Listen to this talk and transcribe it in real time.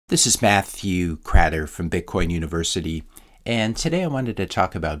This is Matthew Cratter from Bitcoin University, and today I wanted to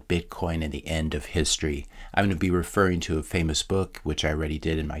talk about Bitcoin and the end of history. I'm going to be referring to a famous book, which I already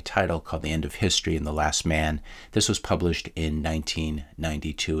did in my title, called The End of History and the Last Man. This was published in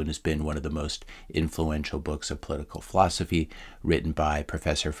 1992 and has been one of the most influential books of political philosophy written by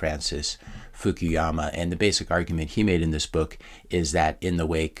Professor Francis Fukuyama. And the basic argument he made in this book is that in the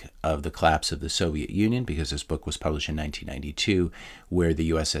wake of the collapse of the Soviet Union, because this book was published in 1992, where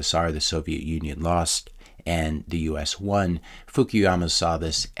the USSR, the Soviet Union, lost and the US won, Fukuyama saw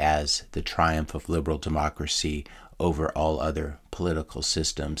this as the triumph of liberal democracy over all other political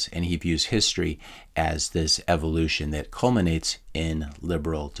systems, and he views history as this evolution that culminates in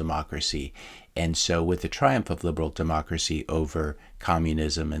liberal democracy. And so with the triumph of liberal democracy over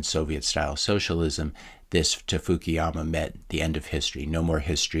communism and Soviet-style socialism, this, to Fukuyama, meant the end of history. No more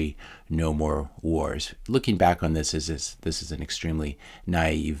history, no more wars. Looking back on this is an extremely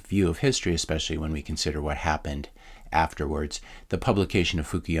naive view of history, especially when we consider what happened afterwards. The publication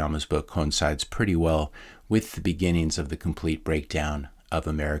of Fukuyama's book coincides pretty well with the beginnings of the complete breakdown of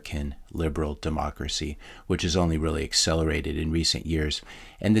American liberal democracy, which has only really accelerated in recent years.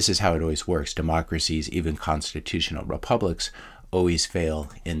 And this is how it always works. Democracies, even constitutional republics, always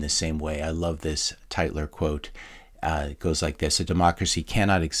fail in the same way. I love this Tytler quote. It goes like this: "A democracy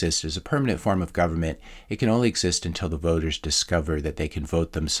cannot exist as a permanent form of government. It can only exist until the voters discover that they can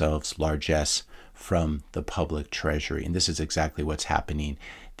vote themselves largesse from the public treasury." And this is exactly what's happening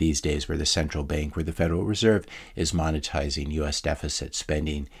these days, where the central bank, where the Federal Reserve is monetizing U.S. deficit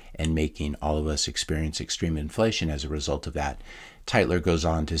spending and making all of us experience extreme inflation as a result of that. Tytler goes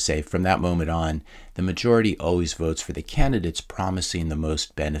on to say, "From that moment on, the majority always votes for the candidates promising the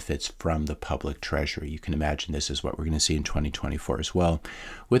most benefits from the public treasury." You can imagine this is what we're going to see in 2024 as well,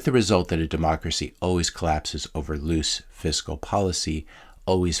 with the result that a democracy always collapses over loose fiscal policy,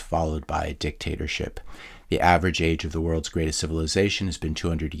 always followed by a dictatorship. The average age of the world's greatest civilization has been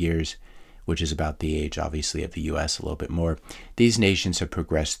 200 years, which is about the age, obviously, of the U.S., a little bit more. These nations have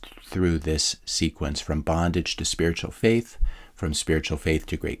progressed through this sequence from bondage to spiritual faith, from spiritual faith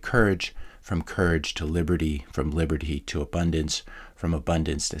to great courage, from courage to liberty, from liberty to abundance, from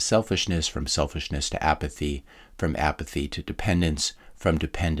abundance to selfishness, from selfishness to apathy, from apathy to dependence, from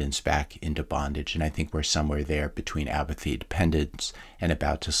dependence back into bondage. And I think we're somewhere there between apathy, dependence, and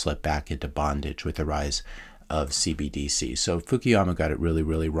about to slip back into bondage with the rise of CBDC. So Fukuyama got it really,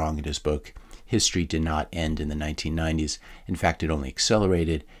 really wrong in his book. History did not end in the 1990s. In fact, it only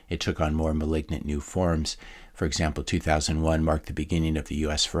accelerated. It took on more malignant new forms. For example, 2001 marked the beginning of the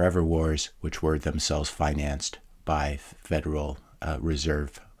U.S. Forever Wars, which were themselves financed by Federal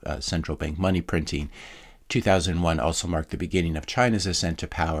Reserve central bank money printing. 2001 also marked the beginning of China's ascent to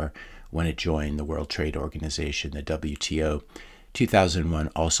power when it joined the World Trade Organization, the WTO. 2001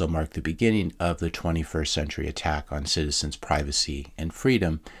 also marked the beginning of the 21st century attack on citizens' privacy and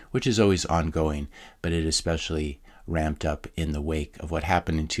freedom, which is always ongoing, but it especially ramped up in the wake of what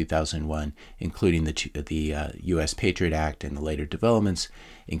happened in 2001, including the U.S. Patriot Act and the later developments,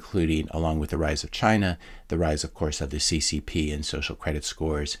 including, along with the rise of China, the rise, of course, of the CCP and social credit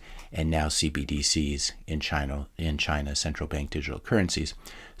scores, and now CBDCs in China, central bank digital currencies.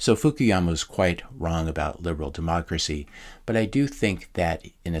 So Fukuyama was quite wrong about liberal democracy, but I do think that,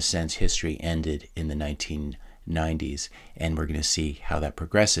 in a sense, history ended in the 1990s, and we're going to see how that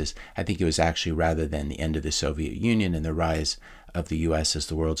progresses. I think it was actually, rather than the end of the Soviet Union and the rise of the U.S. as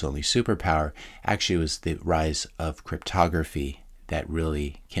the world's only superpower, actually it was the rise of cryptography that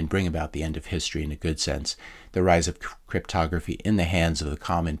really can bring about the end of history in a good sense. The rise of cryptography in the hands of the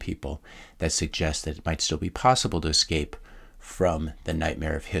common people that suggests that it might still be possible to escape from the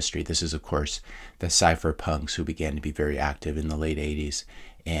nightmare of history. This is, of course, the cypherpunks, who began to be very active in the late 80s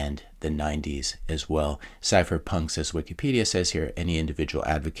and the 90s as well. Cypherpunks, as Wikipedia says here, any individual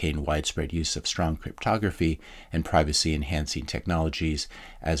advocating widespread use of strong cryptography and privacy-enhancing technologies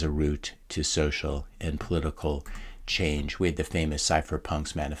as a route to social and political change. We had the famous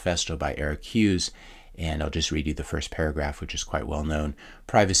Cypherpunks Manifesto by Eric Hughes, and I'll just read you the first paragraph, which is quite well known.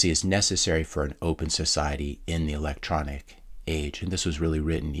 "Privacy is necessary for an open society in the electronic age." And this was really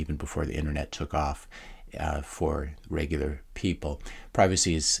written even before the internet took off for regular people.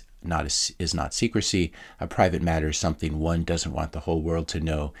 "Privacy is not secrecy. A private matter is something one doesn't want the whole world to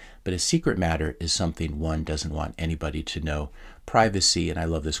know, but a secret matter is something one doesn't want anybody to know. Privacy," and I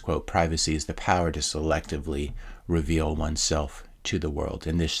love this quote, "privacy is the power to selectively reveal oneself to the world."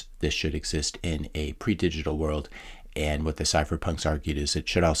 And this should exist in a pre-digital world And what the cypherpunks argued is it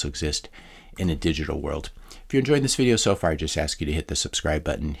should also exist in a digital world. If you're enjoying this video so far, I just ask you to hit the subscribe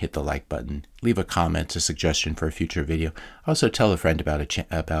button, hit the like button, leave a comment, a suggestion for a future video. Also tell a friend about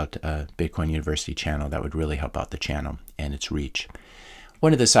Bitcoin University channel. That would really help out the channel and its reach.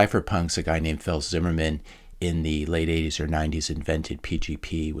 One of the cypherpunks, a guy named Phil Zimmermann, in the late 80s or 90s invented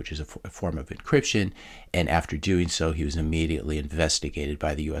PGP, which is a form of encryption, and after doing so, he was immediately investigated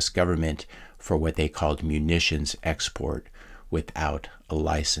by the US government for what they called munitions export without a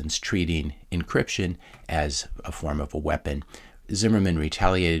license, treating encryption as a form of a weapon. Zimmermann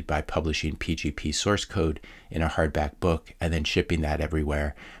retaliated by publishing PGP source code in a hardback book and then shipping that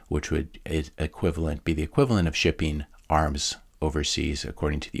everywhere, which would be the equivalent of shipping arms overseas,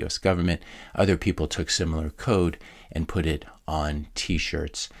 according to the US government. Other people took similar code and put it on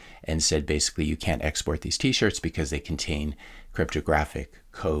t-shirts and said basically you can't export these t-shirts because they contain cryptographic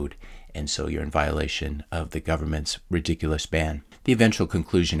code, and so you're in violation of the government's ridiculous ban. The eventual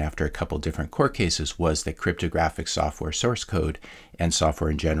conclusion after a couple different court cases was that cryptographic software source code and software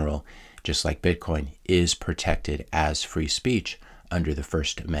in general, just like Bitcoin, is protected as free speech under the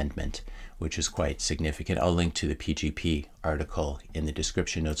First Amendment, which is quite significant. I'll link to the PGP article in the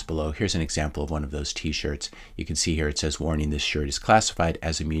description notes below. Here's an example of one of those t-shirts. You can see here it says, warning, this shirt is classified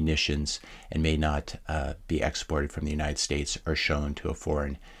as a munitions and may not be exported from the United States or shown to a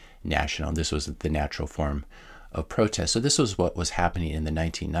foreign national. And this was the natural form of protest. So this was what was happening in the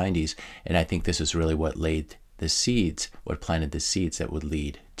 1990s, and I think this is really what laid the seeds, what planted the seeds that would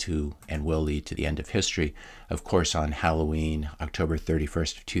lead to and will lead to the end of history. Of course, on Halloween, October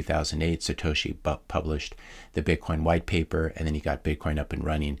 31st of 2008, Satoshi published the Bitcoin white paper, and then he got Bitcoin up and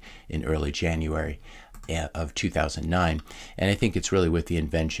running in early January of 2009. And I think it's really with the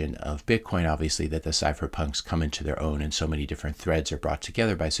invention of Bitcoin, obviously, that the cypherpunks come into their own, and so many different threads are brought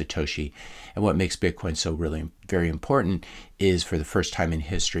together by Satoshi. And what makes Bitcoin so really very important is, for the first time in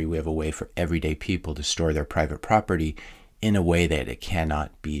history, we have a way for everyday people to store their private property in a way that it cannot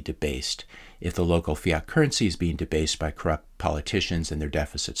be debased. If the local fiat currency is being debased by corrupt politicians and their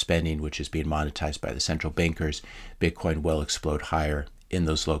deficit spending, which is being monetized by the central bankers, Bitcoin will explode higher in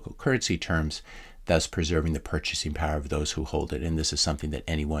those local currency terms, thus preserving the purchasing power of those who hold it. And this is something that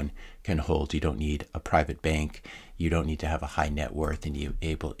anyone can hold. You don't need a private bank. You don't need to have a high net worth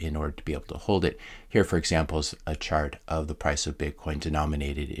in order to be able to hold it. Here, for example, is a chart of the price of Bitcoin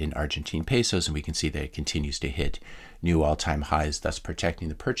denominated in Argentine pesos, and we can see that it continues to hit new all-time highs, thus protecting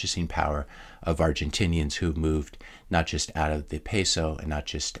the purchasing power of Argentinians who moved not just out of the peso and not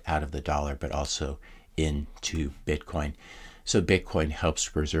just out of the dollar, but also into Bitcoin. So Bitcoin helps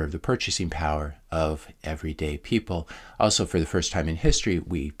preserve the purchasing power of everyday people. Also, for the first time in history,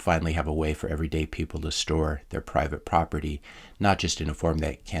 we finally have a way for everyday people to store their private property, not just in a form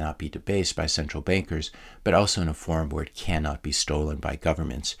that cannot be debased by central bankers, but also in a form where it cannot be stolen by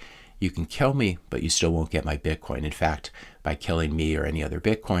governments. You can kill me, but you still won't get my Bitcoin. In fact, by killing me or any other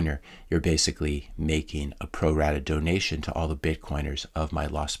Bitcoiner, you're basically making a pro rata donation to all the Bitcoiners of my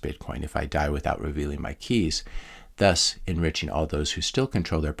lost Bitcoin if I die without revealing my keys, thus enriching all those who still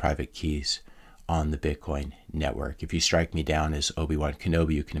control their private keys on the Bitcoin network. If you strike me down as Obi-Wan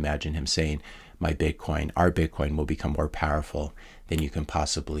Kenobi, you can imagine him saying, my Bitcoin, our Bitcoin will become more powerful than you can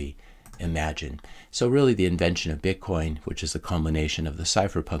possibly imagine. So really the invention of Bitcoin, which is the culmination of the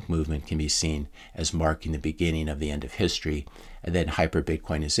cypherpunk movement, can be seen as marking the beginning of the end of history. And then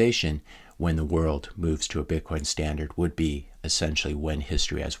hyper-Bitcoinization, when the world moves to a Bitcoin standard, would be essentially when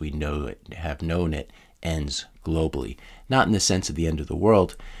history as we know it, have known it, ends globally. Not in the sense of the end of the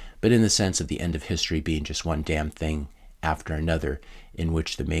world, but in the sense of the end of history being just one damn thing after another, in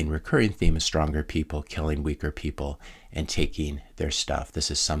which the main recurring theme is stronger people killing weaker people and taking their stuff. This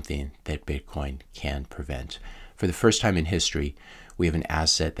is something that Bitcoin can prevent. For the first time in history, we have an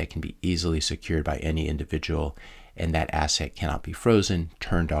asset that can be easily secured by any individual, and that asset cannot be frozen,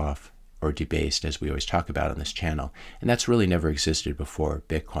 turned off, or debased, as we always talk about on this channel. And that's really never existed before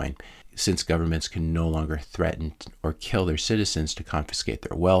Bitcoin. Since governments can no longer threaten or kill their citizens to confiscate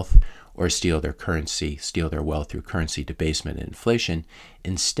their wealth or steal their currency, steal their wealth through currency debasement and inflation,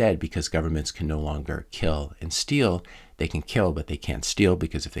 instead, because governments can no longer kill and steal, they can kill, but they can't steal,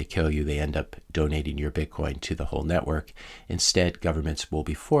 because if they kill you, they end up donating your Bitcoin to the whole network. Instead, governments will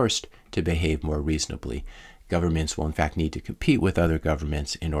be forced to behave more reasonably. Governments will in fact need to compete with other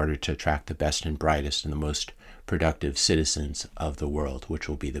governments in order to attract the best and brightest and the most productive citizens of the world, which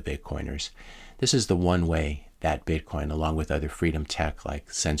will be the Bitcoiners. This is the one way that Bitcoin, along with other freedom tech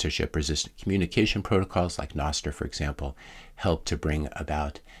like censorship-resistant communication protocols like Nostr, for example, help to bring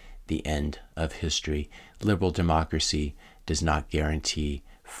about the end of history. Liberal democracy does not guarantee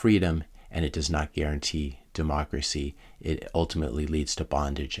freedom, and it does not guarantee democracy, it ultimately leads to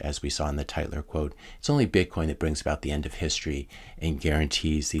bondage, as we saw in the Tytler quote. It's only Bitcoin that brings about the end of history and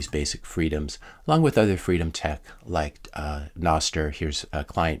guarantees these basic freedoms, along with other freedom tech like Nostr. Here's a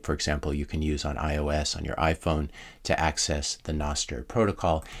client, for example, you can use on iOS on your iPhone to access the Nostr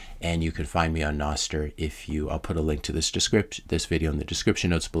protocol. And you can find me on Nostr I'll put a link to this video in the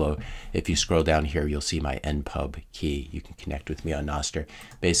description notes below. If you scroll down here, you'll see my npub key. You can connect with me on Nostr.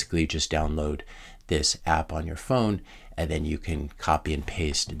 Basically, just download this app on your phone, and then you can copy and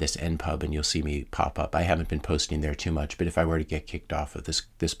paste this npub and you'll see me pop up. I haven't been posting there too much, but if I were to get kicked off of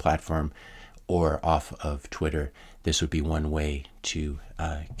this platform or off of Twitter, this would be one way to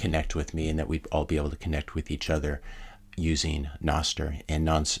connect with me, and that we'd all be able to connect with each other using Nostr. And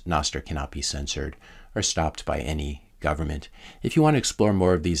Nostr cannot be censored or stopped by any government. If you want to explore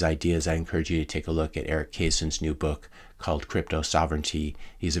more of these ideas, I encourage you to take a look at Eric Kayson's new book called Crypto Sovereignty.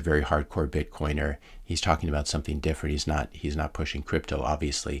 He's a very hardcore Bitcoiner. He's talking about something different. He's not pushing crypto,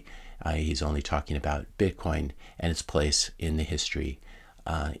 obviously. He's only talking about Bitcoin and its place in the history,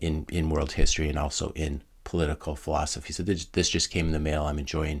 in world history, and also in political philosophy. So this just came in the mail. I'm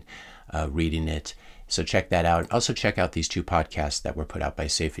enjoying reading it. So check that out. Also check out these two podcasts that were put out by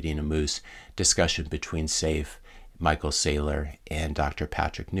Saifedean Ammous, discussion between Saif, Michael Saylor, and Dr.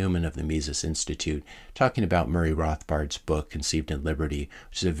 Patrick Newman of the Mises Institute, talking about Murray Rothbard's book, Conceived in Liberty,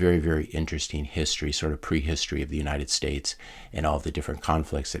 which is a very, very interesting history, sort of prehistory of the United States and all the different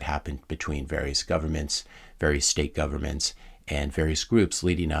conflicts that happened between various governments, various state governments, and various groups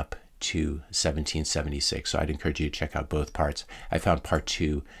leading up to 1776. So I'd encourage you to check out both parts. I found part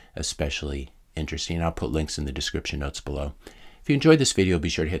 2 especially interesting. I'll put links in the description notes below. If you enjoyed this video, be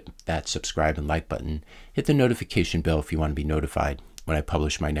sure to hit that subscribe and like button. Hit the notification bell if you want to be notified when I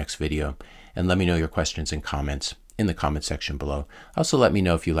publish my next video. And let me know your questions and comments in the comment section below. Also, let me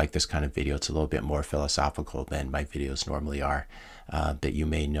know if you like this kind of video. It's a little bit more philosophical than my videos normally are, that you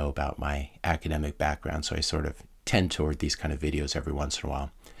may know about my academic background. So I sort of tend toward these kind of videos every once in a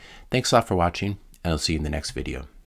while. Thanks a lot for watching, and I'll see you in the next video.